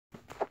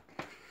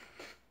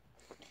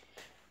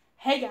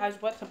Hey guys,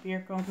 what's up?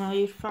 Your girl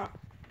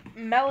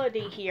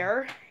Melody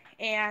here,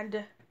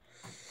 and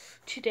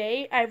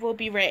today I will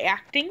be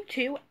reacting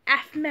to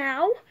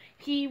Aphmau.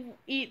 He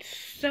eats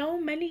so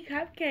many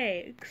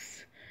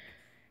cupcakes,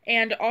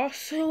 and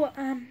also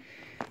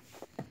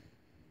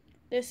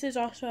this is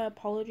also an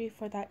apology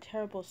for that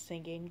terrible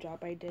singing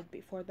job I did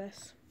before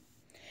this.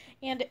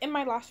 And in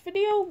my last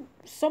video,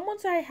 someone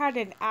said I had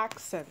an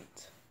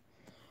accent,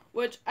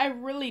 which I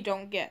really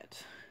don't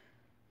get.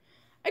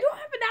 I don't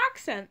have an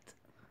accent.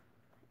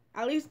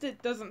 At least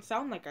it doesn't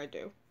sound like I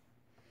do.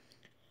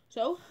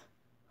 So,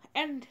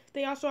 and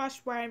they also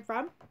asked where I'm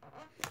from.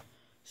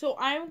 So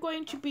I'm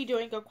going to be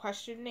doing a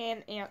question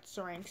and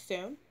answering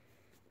soon.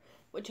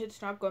 Which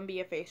it's not going to be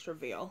a face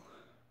reveal.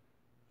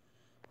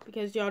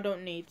 Because y'all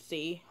don't need to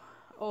see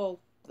all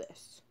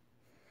this.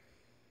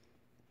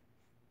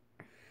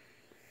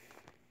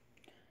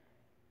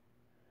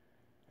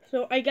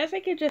 So I guess I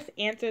could just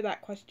answer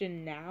that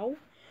question now.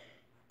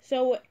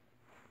 So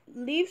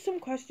leave some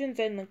questions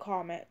in the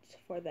comments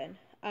for then.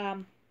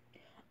 I'm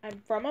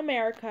from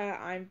America.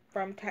 I'm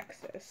from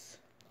Texas.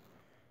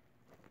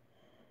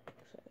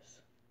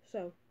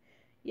 So,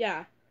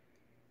 yeah.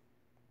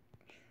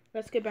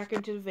 Let's get back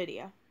into the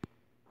video.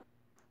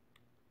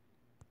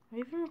 Are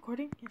you even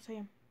recording? Yes, I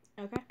am.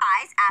 Okay.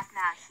 Guys,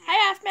 Aphmau here.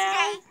 Hi, Aphmau.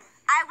 Today,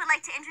 I would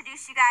like to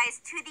introduce you guys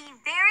to the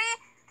very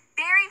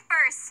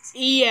first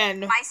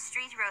Ian. My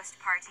Street Roast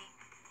Party.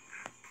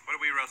 What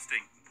are we roasting?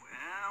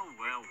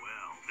 Well.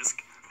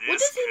 What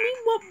does he mean?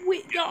 What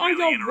are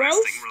really y'all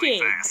roasting? Really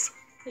fast.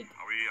 Like,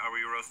 Are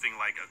we roasting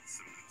like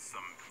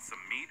some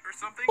meat or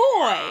something?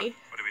 Boy.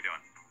 What are we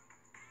doing?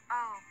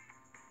 Oh,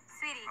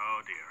 sweetie,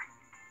 Oh dear.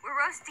 we're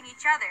roasting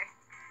each other.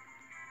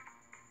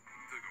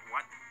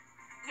 What?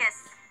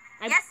 Yes.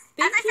 I Yes,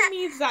 think as I he said,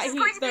 means that this is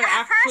going to be they're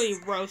our actually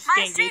first roasting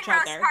My Street each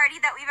Roast other. Party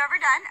that we've ever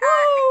done. Woo!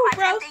 Quite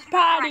Roast thank you for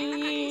providing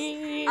the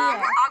party! cookies.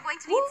 We're all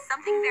going to need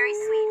something very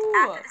sweet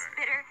after this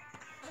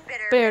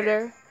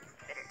bitter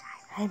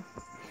time.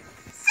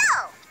 So,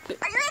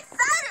 are you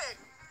excited?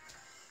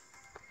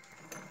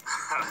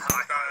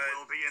 I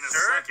will be in a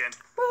second.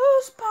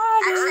 Roast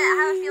party! Actually, I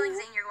have a feeling,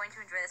 Zane, you're going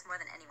to enjoy this more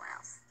than anyone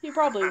else. He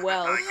probably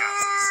will. I got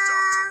some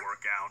stuff to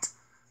work out.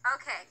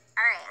 Okay,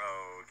 alright.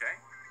 Okay.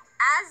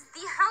 As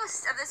the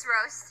host of this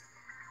roast,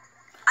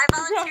 I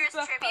volunteer as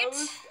tribute,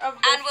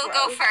 and we'll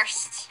go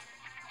first.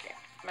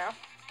 No.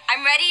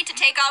 I'm ready to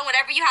take on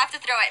whatever you have to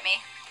throw at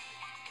me.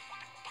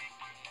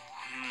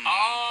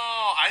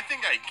 Oh, I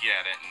think I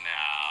get it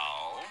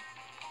now.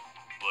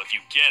 Well, if you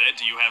get it,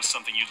 do you have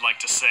something you'd like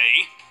to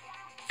say?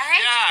 Alright,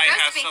 Yeah, I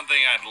roast have me. something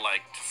I'd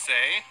like to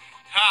say.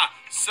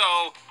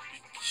 So,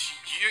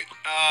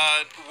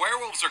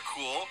 werewolves are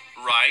cool,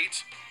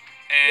 right?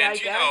 And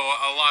Yeah,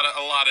 I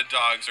a lot of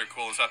dogs are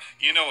cool and stuff.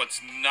 You know what's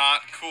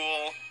not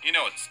cool? You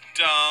know what's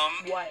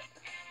dumb? What?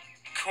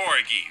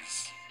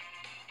 Corgis.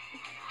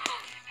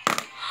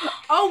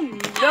 Oh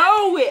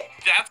no!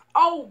 That's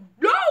Oh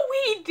no!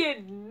 He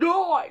did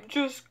not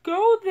just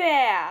go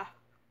there.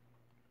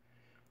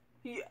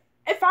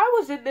 If I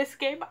was in this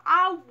game,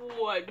 I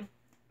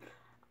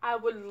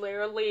would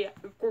literally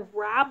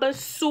grab a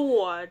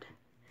sword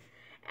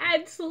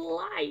and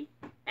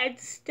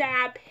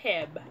stab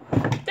him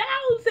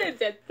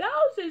thousands and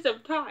thousands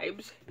of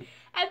times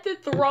and then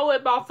throw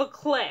him off a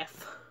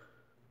cliff.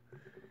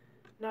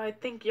 Now I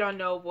think y'all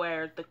know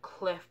where the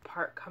cliff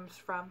part comes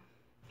from.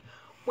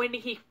 When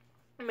he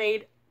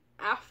made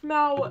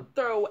Aphmau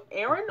throw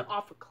Aaron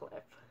off a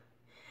cliff.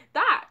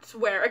 That's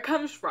where it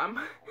comes from.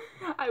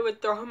 I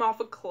would throw him off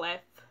a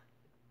cliff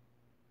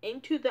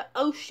into the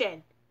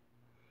ocean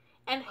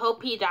and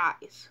hope he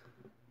dies.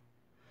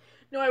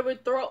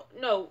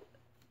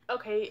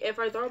 Okay, if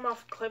I throw him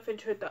off a cliff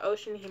into the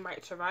ocean, he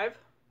might survive.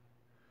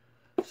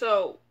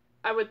 So,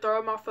 I would throw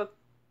him off a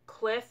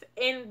cliff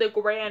in the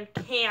Grand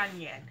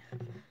Canyon.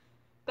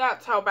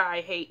 That's how bad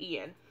I hate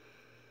Ian.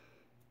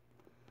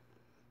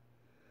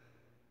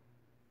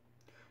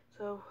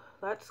 So,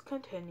 let's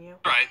continue.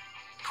 right.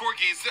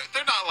 Corgis,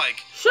 they're not like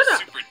Shut up.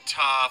 super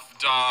tough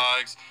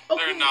dogs. Okay,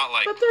 They're not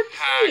like but they're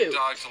pack cute.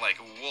 dogs like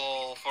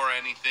wolf or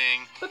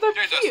anything. But they're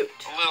Just cute.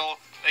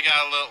 they got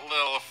a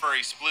little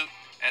furry sploot,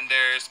 and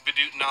there's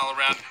badootin' all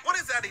around. What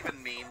does that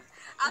even mean?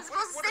 I'm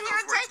supposed to What sit do here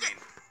and those take it.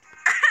 words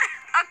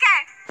Okay.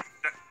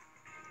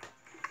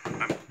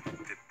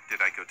 Did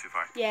I go too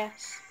far?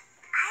 Yes.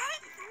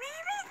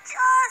 Maybe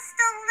just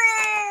a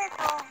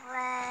little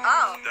bit.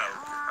 Oh.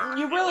 No.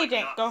 You really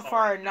didn't go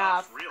far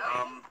enough.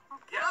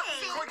 Yeah,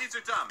 corgis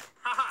are dumb.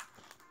 Haha.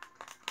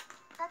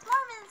 That's more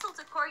of an insult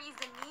to corgis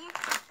than me,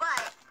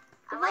 but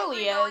I It like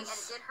really where you're going, and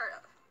is. it did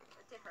hurt.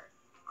 It did hurt.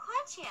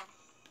 Quenchia,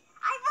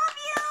 I love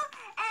you,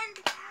 and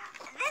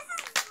this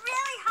is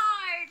really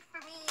hard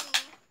for me.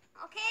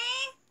 Okay?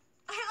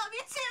 I love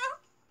you too.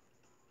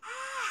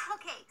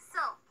 Okay, so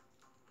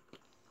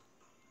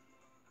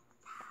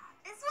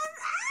this was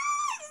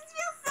I just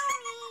feel so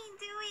mean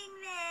doing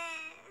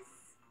this.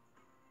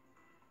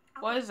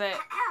 What is it?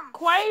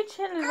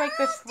 Quiet-chin is like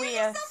the Girls, do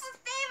sweetest. yourself a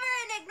favor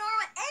and ignore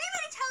what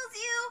anybody tells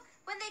you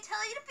when they tell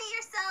you to be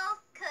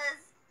yourself, because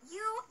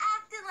you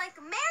acted like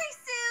Mary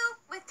Sue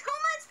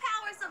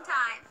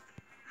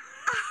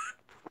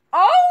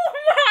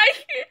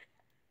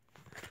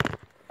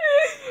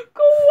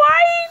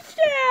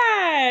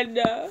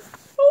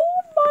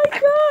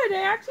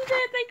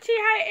didn't think she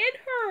had it in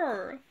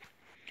her.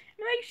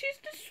 Like, she's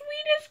the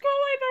sweetest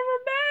girl I've ever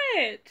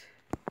met.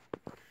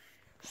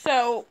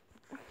 So,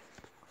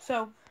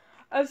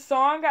 a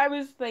song I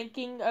was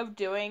thinking of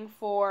doing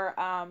for,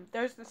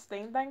 there's this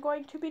thing that I'm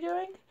going to be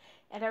doing.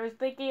 And I was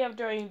thinking of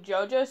doing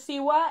JoJo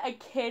Siwa, A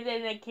Kid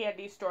in a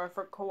Candy Store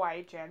for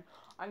Kawaii-chan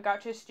on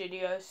Gacha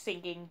Studios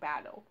singing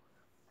battle.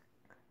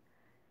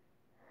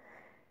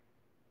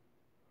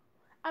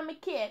 I'm a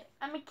kid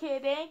in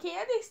a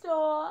candy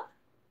store.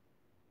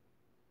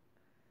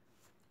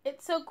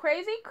 It's so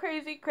crazy,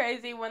 crazy,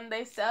 crazy when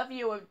they sub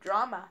you with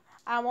drama.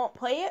 I won't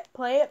play it.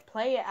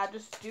 I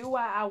just do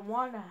what I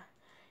wanna.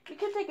 You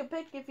can take a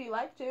pic if you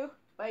like to,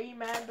 but you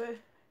man, but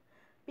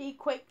be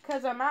quick,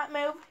 cause I might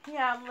move.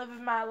 Yeah, I'm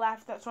living my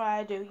life, that's what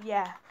I do.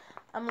 Yeah,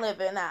 I'm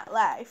living that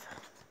life.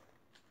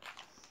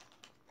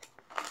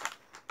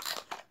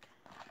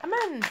 I'm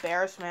an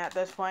embarrassment at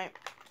this point.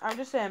 I'm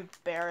just an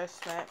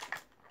embarrassment.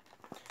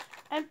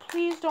 And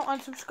please don't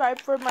unsubscribe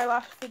for my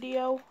last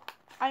video.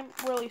 I'm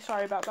really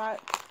sorry about that.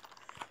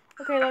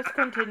 Okay, let's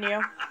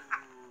continue.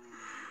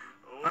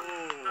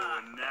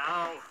 Oh,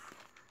 now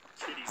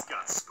Kitty's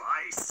got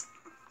spice.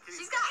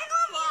 She's got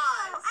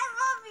claws. I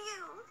love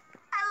you.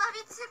 I love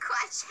you too,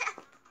 Kawaii-chan.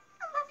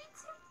 I love you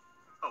too.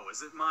 Oh,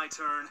 is it my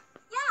turn?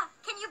 Yeah,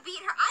 can you beat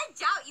her? I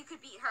doubt you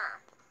could beat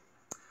her.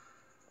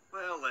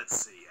 Well, let's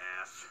see,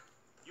 Af.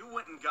 You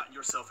went and got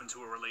yourself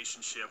into a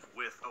relationship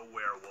with a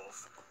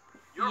werewolf.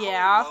 Your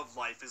Yeah. whole love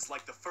life is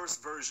like the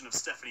first version of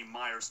Stephanie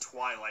Meyer's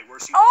Twilight, where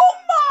she... Oh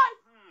my!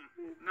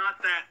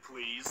 Not that,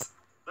 please.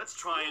 Let's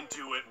try and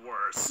do it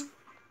worse.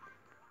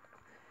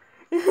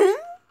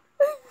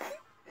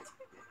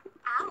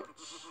 Ouch.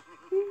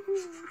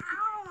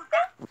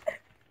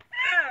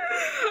 Ow.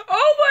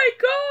 Oh my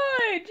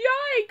god!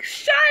 Yikes!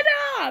 Shut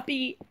up!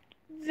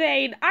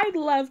 Zane, I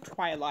love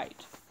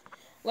Twilight.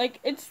 Like,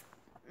 it's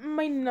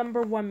my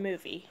 #1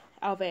 movie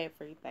out of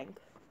everything.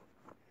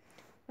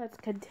 Let's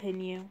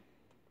continue.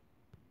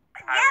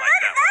 I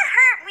like that one.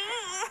 hurt me.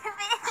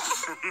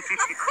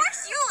 Of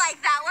course you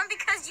like that one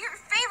because your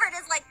favorite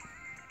is like...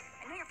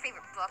 I know your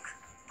favorite book.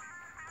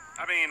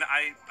 I mean,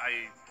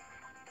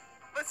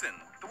 listen,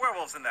 the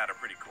werewolves in that are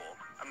pretty cool.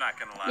 I'm not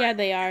gonna lie. Yeah,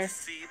 they are.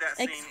 See that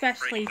scene?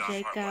 Especially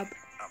Breaking Dawn Part Jacob.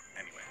 1.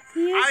 Anyway.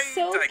 He is I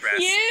so digress.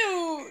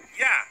 cute!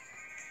 Yeah.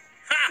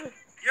 Ha!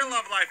 Your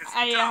love life is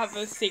I tough.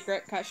 have a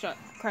secret crush on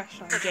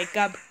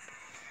Jacob.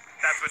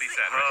 That's what he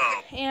said.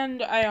 Right?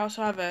 And I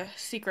also have a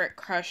secret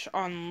crush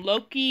on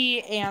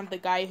Loki and the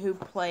guy who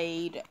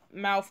played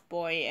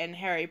Malfoy in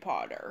Harry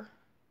Potter.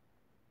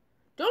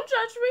 Don't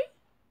judge me!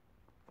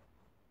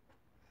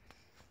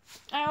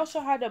 I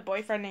also had a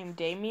boyfriend named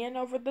Damien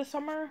over the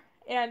summer,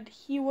 and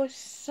he was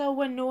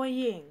so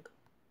annoying.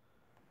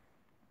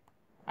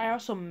 I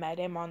also met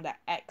him on the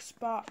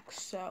Xbox,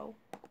 so...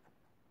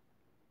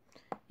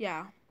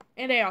 yeah.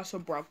 And I also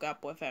broke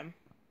up with him.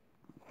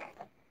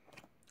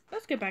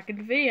 Let's get back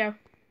into the video.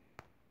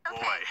 Okay,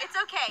 Boy. it's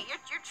okay.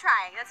 You're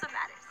trying. That's what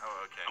matters.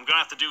 Oh, okay. I'm gonna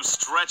have to do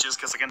stretches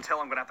because I can tell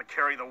I'm gonna have to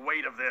carry the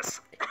weight of this.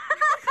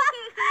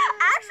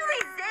 Actually,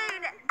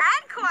 Zane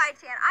and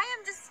Kawaii-chan, I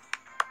am just...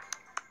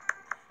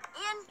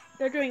 And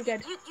They're doing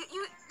good. you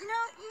can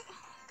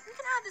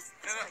have this.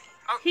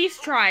 Oh, He's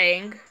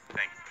trying.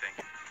 thank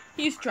you.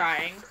 He's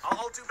trying.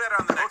 I'll do better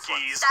on the next one.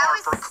 Cookies That are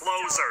was for so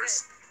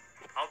closers.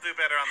 I'll do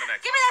better on the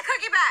next Give me that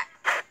cookie back.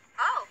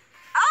 Oh,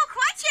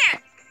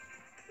 Kawaii-chan.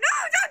 No,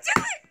 don't do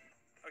it.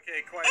 Okay,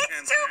 quiet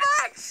It's too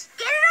much.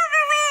 Get it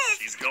over with.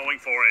 She's going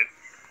for it.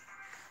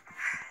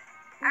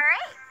 All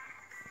right.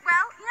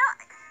 Well,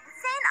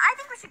 Zane, I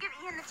think we should give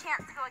Ian the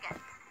chance to go again.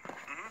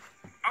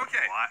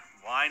 Okay.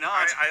 Why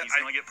not? I- He's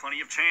gonna get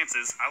plenty of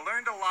chances. I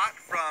learned a lot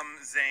from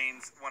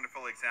Zane's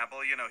wonderful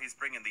example. You know, he's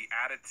bringing the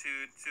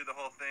attitude to the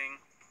whole thing.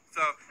 So,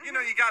 you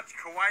know, you got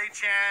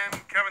Kawaii-chan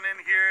coming in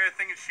here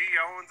thinking she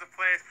owns a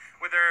place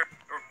with her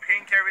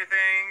pink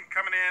everything,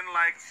 coming in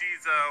like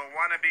she's a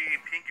wannabe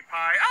Pinkie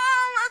Pie.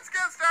 Oh, let's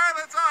get started.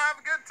 Let's all have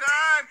a good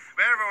time.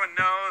 But everyone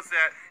knows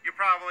that you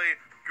probably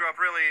grew up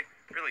really,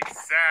 really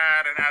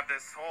sad and have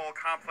this whole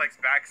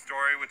complex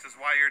backstory, which is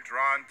why you're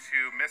drawn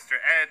to Mr.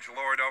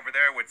 Edgelord over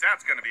there, which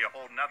that's going to be a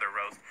whole nother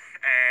roast.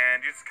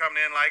 And you're just coming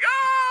in like,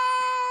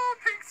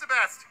 oh, Pink's the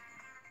best.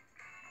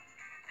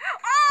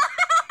 Oh!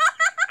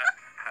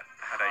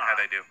 How'd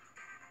I do?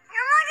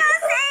 You're not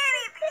gonna say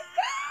anything.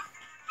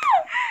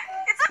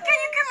 It's okay.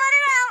 You can let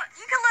it out.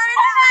 You can let it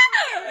out.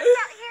 It's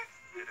out here.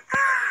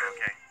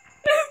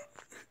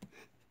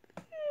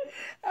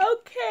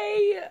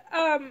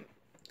 Okay.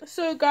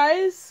 So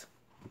guys,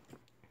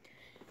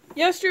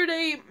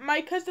 yesterday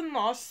my cousin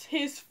lost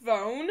his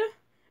phone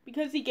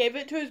because he gave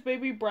it to his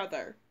baby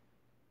brother.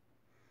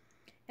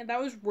 And that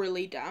was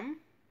really dumb.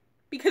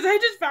 Because I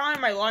just found it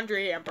in my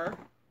laundry hamper.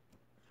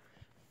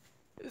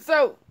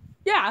 So,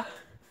 yeah.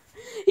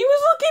 He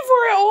was looking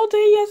for it all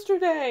day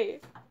yesterday.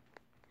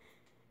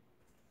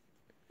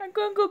 I'm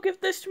gonna go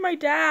give this to my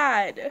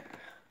dad.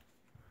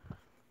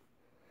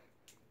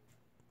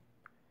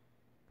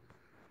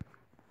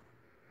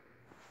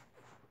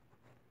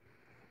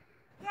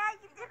 Yeah,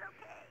 you did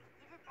okay.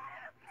 You did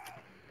that okay.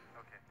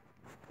 Okay.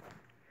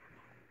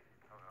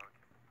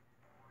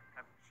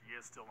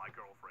 is still my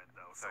girlfriend,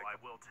 though, so I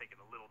will take it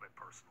a little bit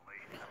personally.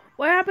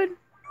 What happened?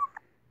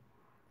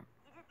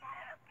 You did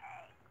that,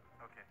 okay?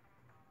 Okay.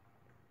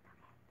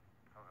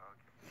 Oh,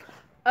 okay.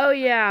 Oh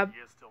yeah. She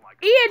is still my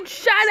girlfriend. Ian,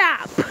 shut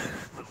up!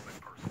 A little bit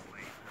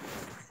personally.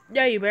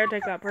 Yeah, you better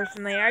take that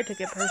personally. I took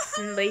it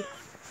personally.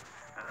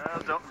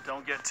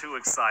 Don't get too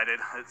excited.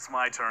 It's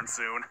my turn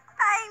soon.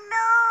 I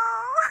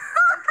know.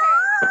 Okay.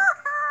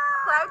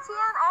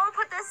 Cloud-Chan, I want to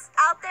put this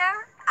out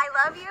there. I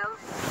love you.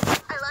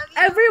 I love you.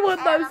 Everyone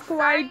and loves I'm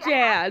sorry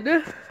Kawaii-chan.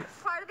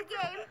 It's part of the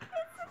game.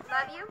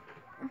 Love you.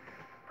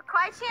 But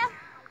Kawaii-chan,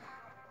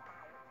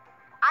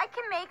 I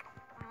can make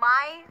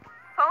my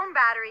phone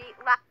battery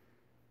last.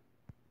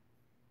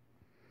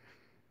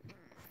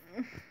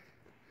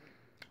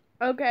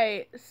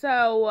 Okay,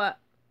 so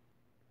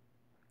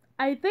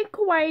I think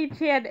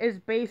Kawaii-chan is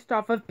based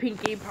off of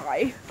Pinkie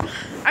Pie.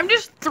 I'm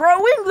just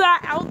throwing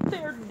that out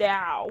there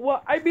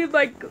now. I mean,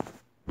 like,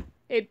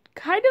 it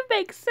kind of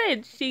makes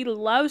sense. She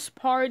loves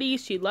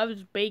parties, she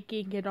loves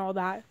baking and all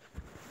that.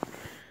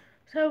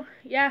 So,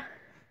 yeah.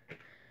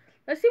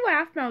 Let's see what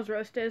Half Mouse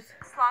roast is.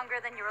 Longer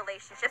than your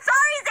relationship.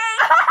 Sorry,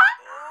 Zane!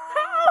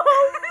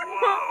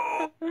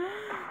 Whoa!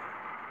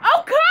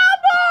 Oh, come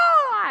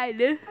on! I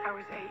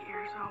was 8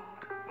 years old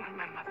when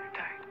my mother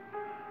died.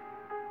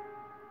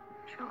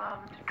 She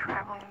loved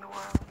traveling the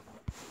world,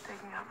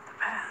 digging up the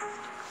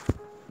past.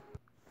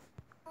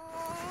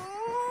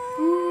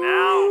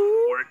 Now,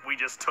 we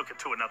just took it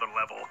to another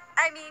level.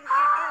 I mean,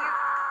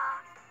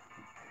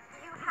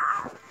 you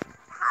have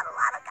had a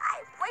lot of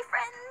guy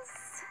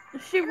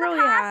boyfriends. She really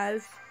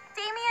has.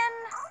 Damien,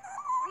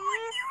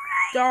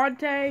 Reese,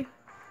 Dante.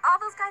 all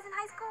those guys in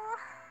high school.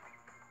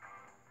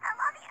 I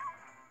love you.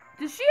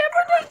 Did she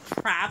ever date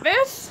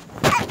Travis?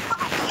 I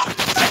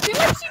feel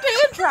like she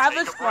dated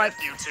Travis Take a once. breath,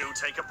 you two.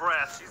 Take a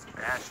breath. She's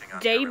bashing on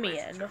their Damien.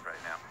 relationship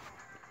right now.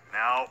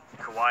 Now,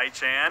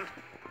 Kawaii-chan.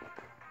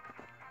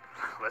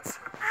 Let's.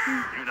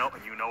 You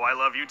know I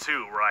love you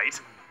too, right?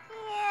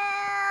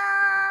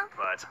 Yeah.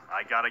 But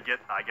I gotta get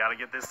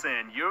this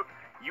in.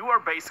 You are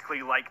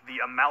basically like the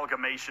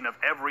amalgamation of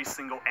every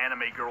single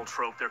anime girl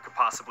trope there could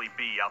possibly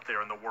be out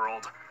there in the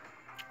world.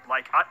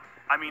 Like,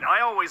 I mean,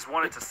 I always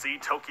wanted to see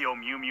Tokyo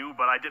Mew Mew,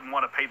 but I didn't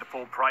want to pay the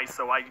full price,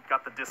 so I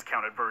got the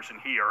discounted version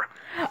here.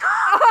 I'm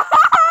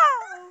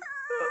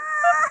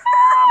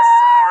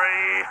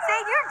sorry.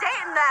 Zane, you're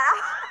dating that.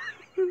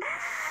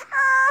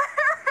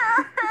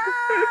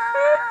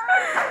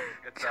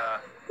 It's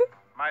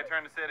my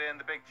turn to sit in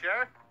the big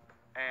chair,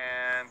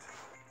 and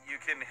you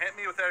can hit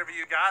me with whatever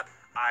you got.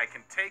 I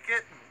can take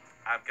it.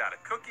 I've got a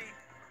cookie,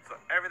 so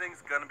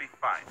everything's gonna be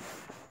fine.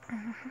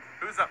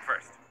 Who's up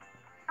first?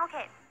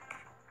 Okay.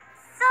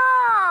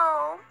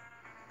 So,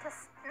 to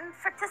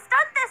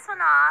start this one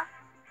off,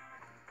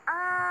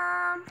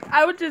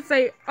 I would just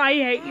say, I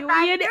hate you, if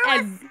I Ian, threw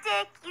and a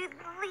stick, you'd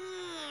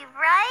leave,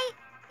 right?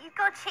 You'd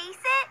go chase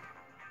it?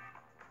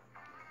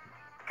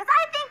 Because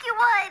I think you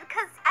would,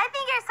 because I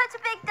think you're such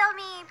a big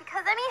dummy,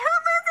 because, I mean, who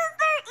loses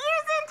their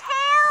ears and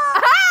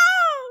tails?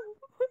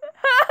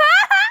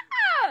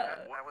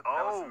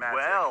 That was magic.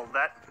 Well,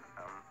 that.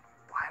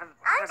 Why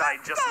did I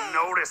just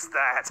notice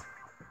that?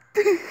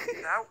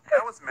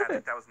 That was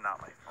magic. That was not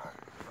my fault.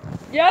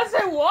 yes,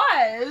 it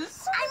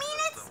was. I mean,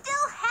 it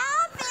still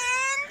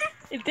happened.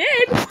 It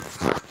did.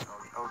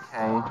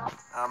 Okay.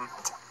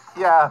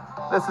 Yeah,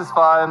 this is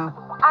fun.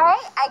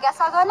 Alright, I guess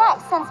I'll go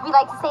next, since we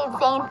like to save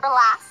Zane for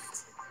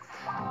last.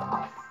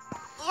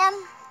 Ian,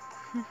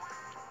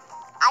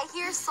 I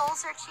hear soul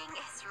searching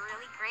is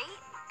really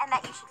great, and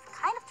that you should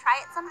kind of try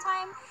it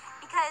sometime,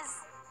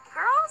 because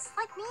girls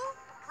like me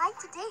like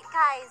to date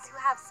guys who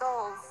have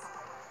souls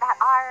that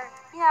are,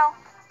 you know,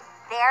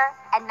 there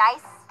and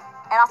nice,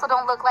 and also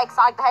don't look like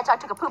Sonic the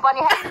Hedgehog took a poop on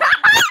your head.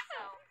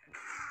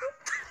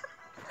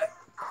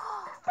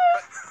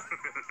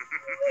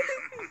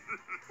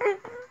 Do you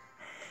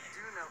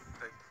know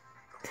that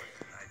the whole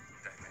reason I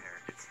dyed my hair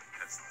is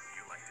because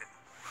you liked it?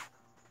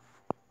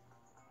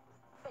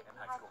 In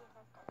high school.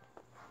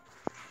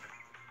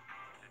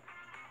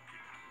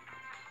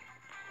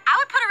 I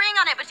would put a ring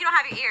on it, but you don't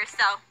have your ears,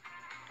 so.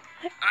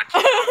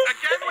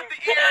 Again with the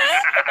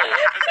ears!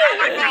 It's not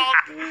my fault!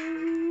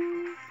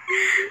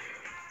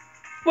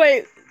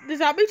 Wait, does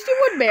that mean she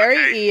would marry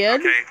Ian?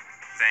 Okay,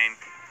 Zane,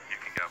 you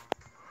can go.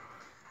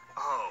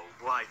 Oh,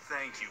 why,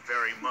 thank you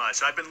very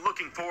much. I've been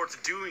looking forward to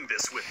doing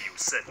this with you,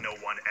 said no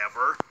one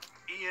ever.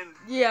 Ian,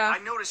 Yeah. I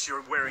notice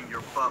you're wearing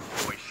your buff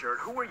boy shirt.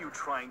 Who are you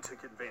trying to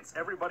convince?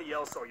 Everybody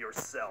else or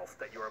yourself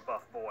that you're a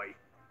buff boy?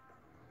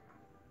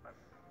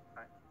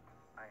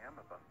 I am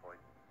a buff boy.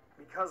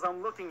 Because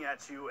I'm looking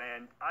at you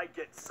and I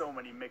get so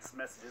many mixed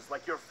messages.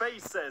 Like your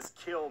face says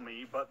kill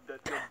me, but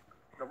the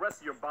rest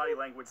of your body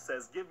language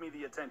says give me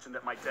the attention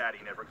that my daddy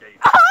never gave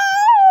me.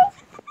 Oh!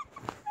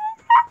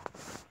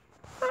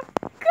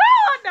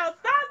 God, now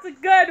that's a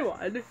good one.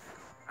 I don't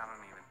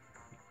even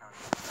know.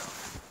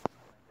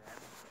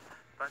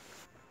 But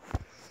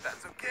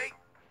that's okay.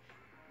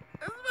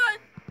 It's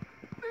fine.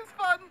 It's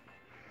fun.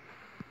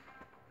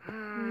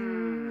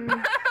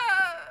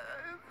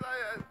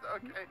 it's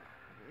okay.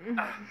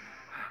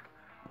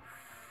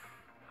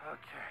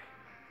 Okay.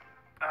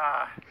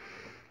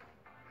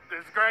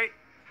 This is great.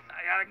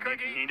 I got a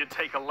cookie. You need to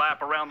take a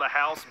lap around the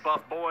house,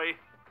 buff boy?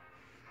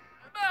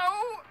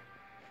 No!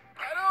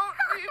 I don't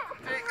need to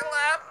take a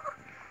lap.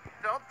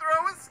 Don't throw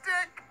a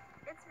stick.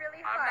 It's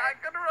really I'm hard.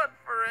 not gonna run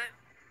for it.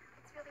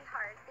 It's really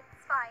hard.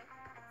 It's fine.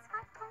 It's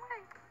fine. Don't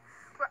worry.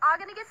 We're all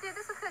gonna get through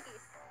this with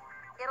cookies.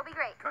 It'll be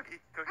great.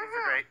 Cookies are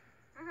great.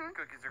 Mhm.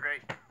 Cookies are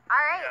great. All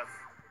right. Yes.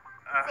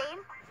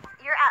 Zane,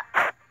 you're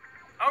up.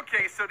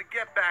 Okay, so to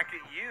get back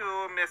at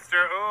you,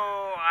 Mr.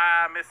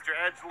 Mr.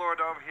 Edgelord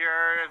over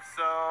here is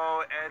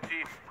so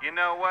edgy. You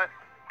know what?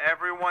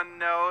 Everyone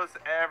knows,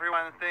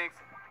 everyone thinks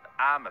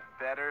I'm a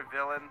better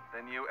villain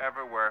than you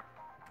ever were.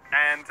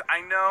 And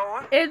I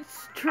know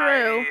It's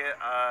true.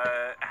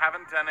 I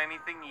haven't done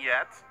anything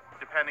yet,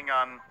 depending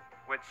on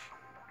which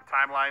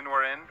timeline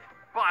we're in.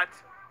 But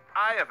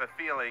I have a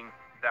feeling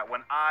that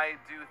when I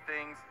do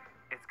things,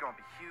 it's going to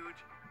be huge.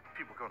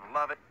 People are going to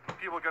love it.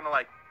 People are going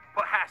to,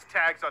 put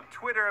hashtags on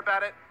Twitter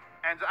about it.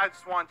 And I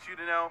just want you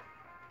to know,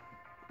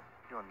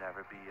 you'll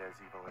never be as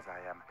evil as I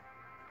am.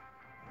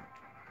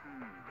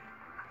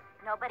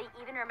 Nobody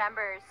even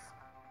remembers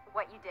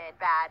what you did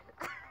bad.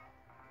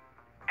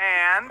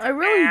 And I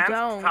really and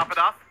don't. to top it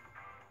off,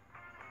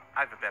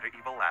 I have a better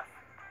evil laugh.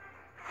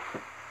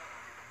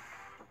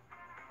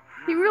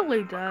 He really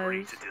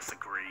Agree does. to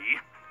disagree.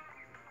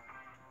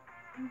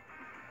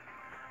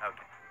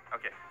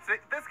 Okay. So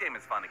this game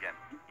is fun again.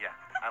 Yeah,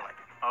 I like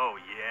it. Oh,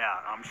 yeah,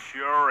 I'm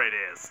sure it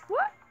is.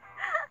 What?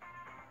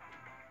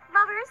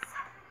 Lovers,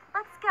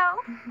 let's go.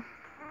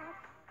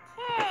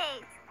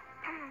 Okay.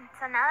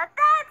 So now that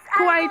that's out of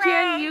the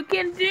Kawaii-chan, way, you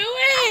can do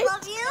I it!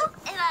 love you,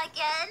 and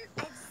again,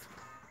 it's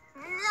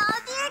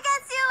nothing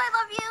against you. I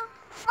love you,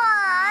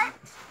 but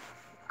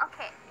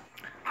okay.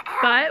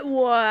 But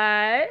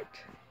what?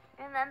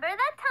 Remember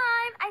that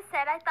time I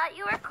said I thought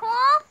you were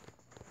cool?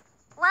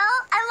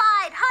 Well, I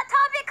lied. Hot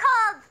Topic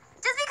called.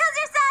 Just because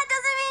you're sad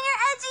doesn't mean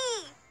you're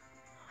edgy.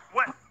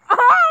 What?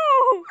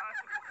 Oh!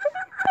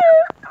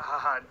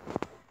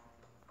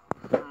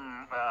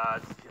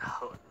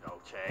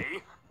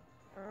 Okay.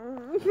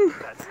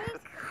 That's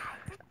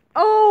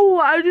Oh,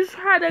 I just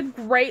had a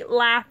great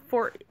laugh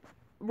for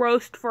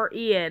roast for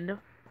Ian. Ring,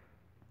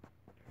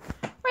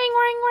 ring,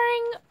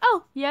 ring.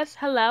 Oh, yes,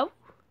 hello.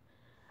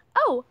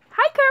 Oh,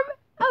 hi, Kermit.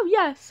 Oh,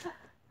 yes.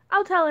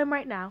 I'll tell him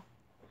right now.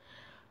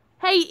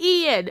 Hey,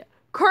 Ian.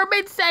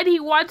 Kermit said he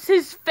wants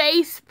his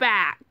face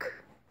back.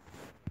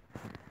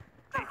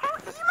 The whole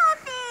emo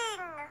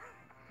thing.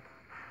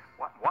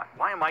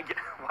 why am I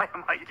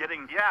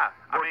getting Yeah,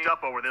 worked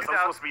up over this? I'm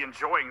supposed to be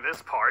enjoying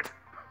this part.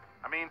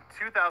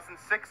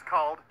 2006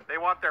 called. They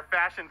want their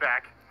fashion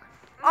back.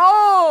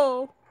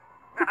 Oh!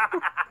 Panic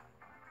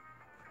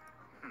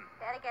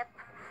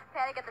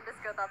at the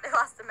Disco thought they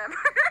lost a member.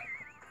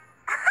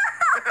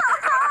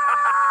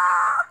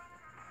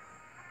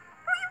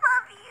 We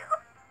love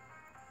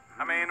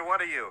you.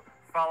 What are you?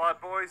 Fall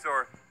Out Boys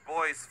or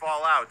Boys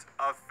Fall Out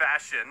of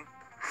fashion?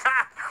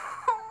 Ha!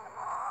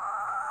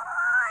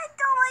 I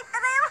don't like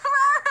that I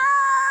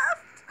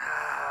laughed.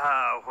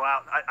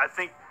 Wow,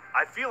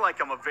 I feel like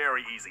I'm a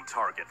very easy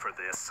target for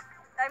this.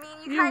 I mean,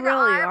 you You kind of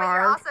really are, but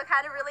you're are. also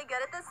kind of really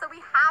good at this, so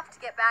we have to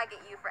get back at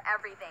you for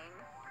everything.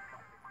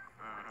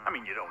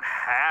 You don't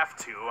have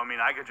to.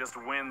 I could just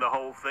win the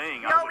whole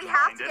thing. I No, we wouldn't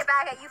have mind to it. get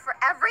back at you for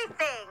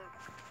everything.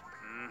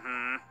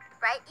 Mm-hmm.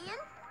 Right, Ian?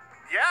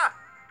 Yeah,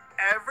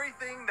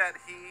 everything that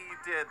he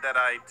did that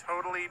I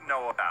totally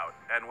know about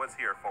and was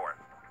here for.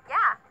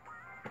 Yeah.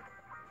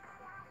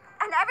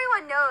 And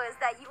everyone knows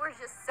that you were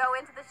just so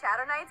into the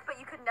Shadow Knights, but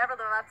you could never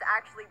live up to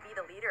actually be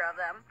the leader of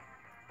them.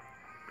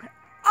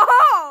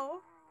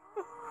 Oh!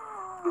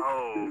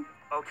 Oh,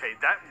 okay,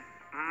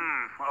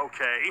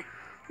 okay.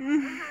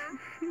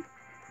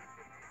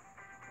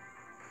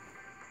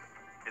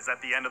 Is that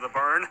the end of the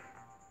burn?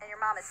 And your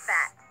mom is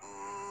fat.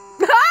 Oh,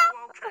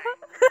 okay.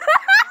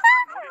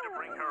 No need to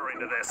bring her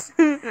into this.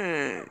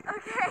 Okay,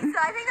 so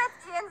I think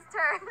that's Ian's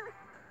turn.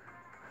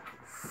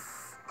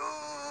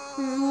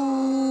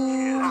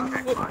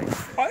 Okay, fine.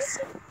 What?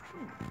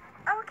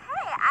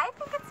 Okay, I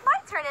think it's my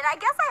turn, and I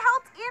guess I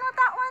helped Ian with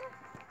that one.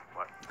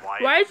 What?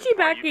 Why is she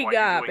why are you backing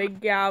up doing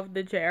and get out of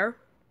the chair?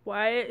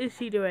 Why is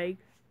she doing?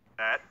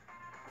 that?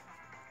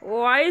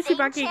 Why is she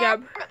backing up?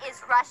 Zane-chan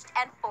is rushed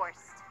and forced.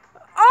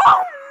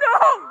 Oh no!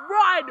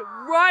 Run!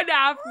 Run,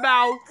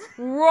 Aphmau!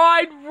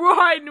 Run!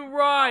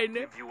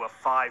 Give you a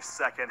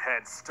 5-second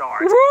head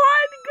start.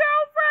 Run,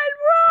 girlfriend!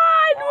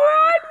 Run!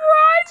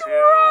 Two,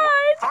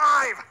 Run!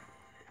 5.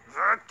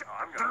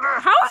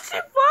 How is she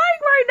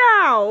flying right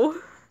now?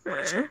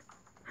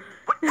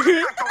 What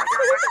you got going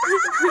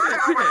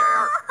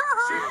here?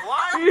 She's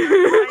flying.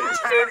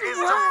 Zane-chan is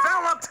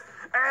developed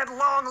and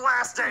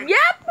long-lasting.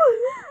 Yep!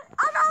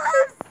 On the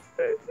left!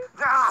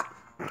 Ah!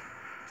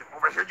 Get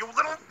over here, you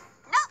little...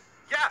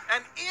 Yeah,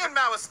 and Ian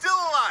Mao is still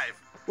alive,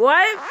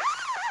 What?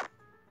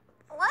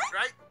 What?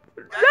 right?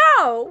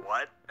 No!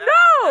 What? That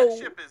No!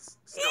 ship is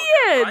still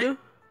Ian! good, right?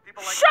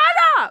 People like Shut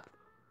up!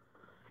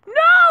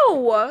 No!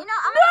 You know,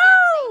 I'm gonna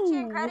give Zane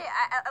Chan credit.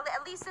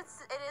 At least it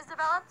is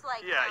developed.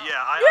 Like, Yeah, you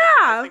know.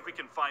 yeah. I think we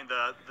can find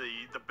the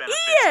benefits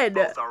Ian, of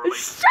both our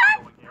relationships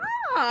shut going here.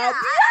 up!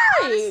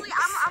 Honestly,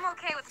 I'm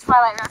okay with the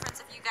Twilight reference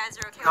if you guys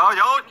are okay with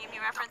the Mimi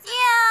reference.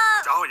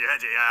 Yeah. Oh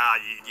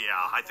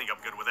yeah. I think I'm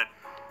good with it.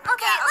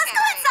 Okay, let's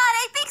go inside.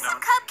 I baked some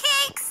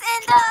cupcakes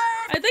and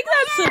I think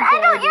that's a I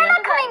know good you're idea.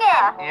 not coming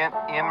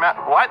in. Ian Mal.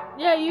 What?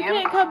 Yeah, you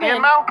can't come in.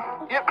 Ian Mal?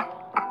 Yep.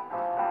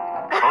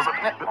 Close up.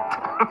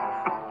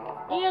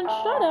 Ian,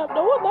 shut up.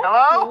 No one likes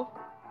Hello? you.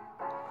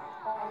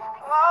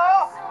 Hello?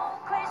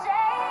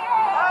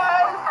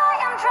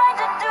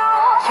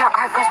 Your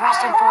arc was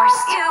rushed and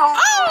forced.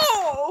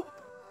 Oh!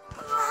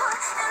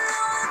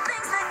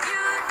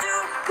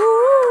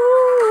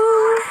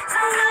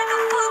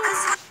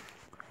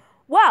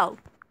 Well,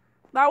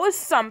 that was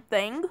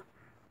something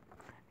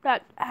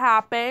that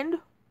happened.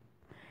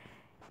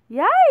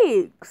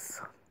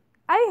 Yikes.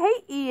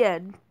 I hate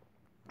Ian.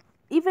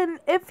 Even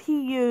if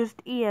he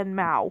used Ian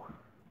Mao.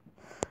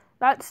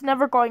 That's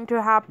never going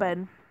to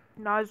happen.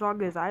 Not as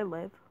long as I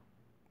live.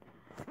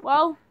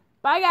 Well,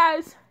 bye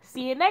guys.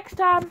 See you next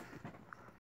time.